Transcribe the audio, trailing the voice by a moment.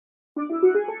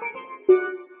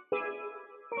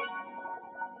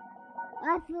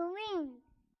Waxelene.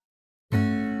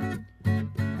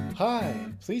 Hi,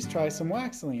 please try some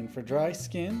Waxelene for dry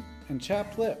skin and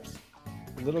chapped lips.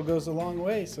 A little goes a long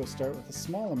way, so start with a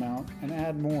small amount and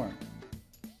add more.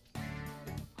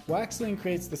 Waxelene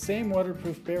creates the same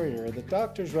waterproof barrier that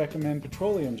doctors recommend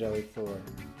petroleum jelly for,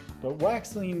 but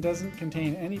Waxelene doesn't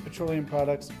contain any petroleum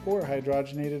products or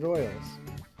hydrogenated oils.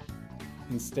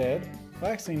 Instead,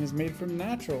 Waxelene is made from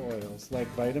natural oils like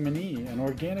vitamin E and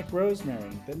organic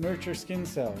rosemary that nurture skin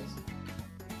cells.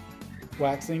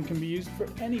 Waxelene can be used for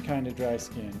any kind of dry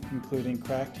skin, including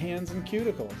cracked hands and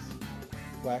cuticles.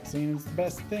 Waxelene is the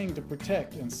best thing to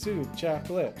protect and soothe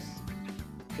chapped lips.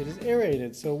 It is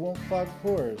aerated so it won't clog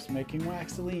pores, making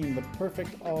Waxelene the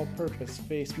perfect all-purpose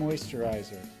face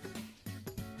moisturizer.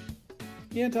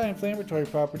 The anti-inflammatory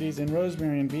properties in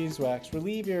rosemary and beeswax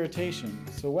relieve irritation,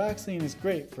 so Waxelene is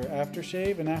great for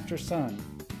aftershave and after sun.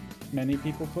 Many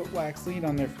people put Waxelene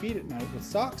on their feet at night with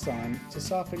socks on to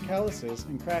soften calluses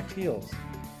and cracked heels.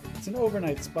 It's an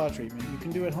overnight spa treatment you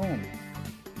can do at home.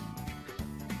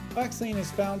 Waxelene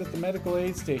is found at the medical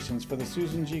aid stations for the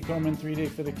Susan G. Komen 3-Day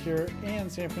for the Cure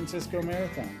and San Francisco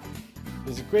Marathon. It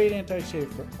is a great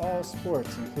anti-shave for all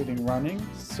sports, including running,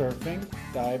 surfing,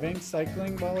 diving,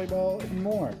 cycling, volleyball, and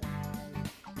more.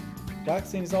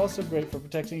 Waxelene is also great for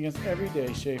protecting against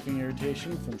everyday chafing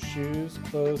irritation from shoes,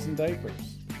 clothes, and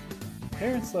diapers.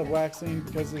 Parents love Waxelene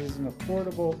because it is an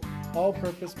affordable,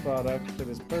 all-purpose product that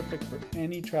is perfect for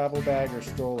any travel bag or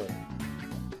stroller.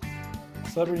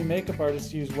 Celebrity makeup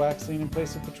artists use Waxelene in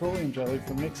place of petroleum jelly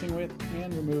for mixing with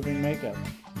and removing makeup.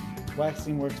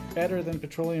 Waxelene works better than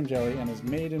petroleum jelly and is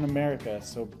made in America,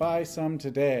 so buy some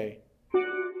today.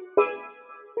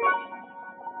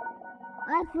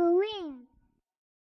 Waxelene.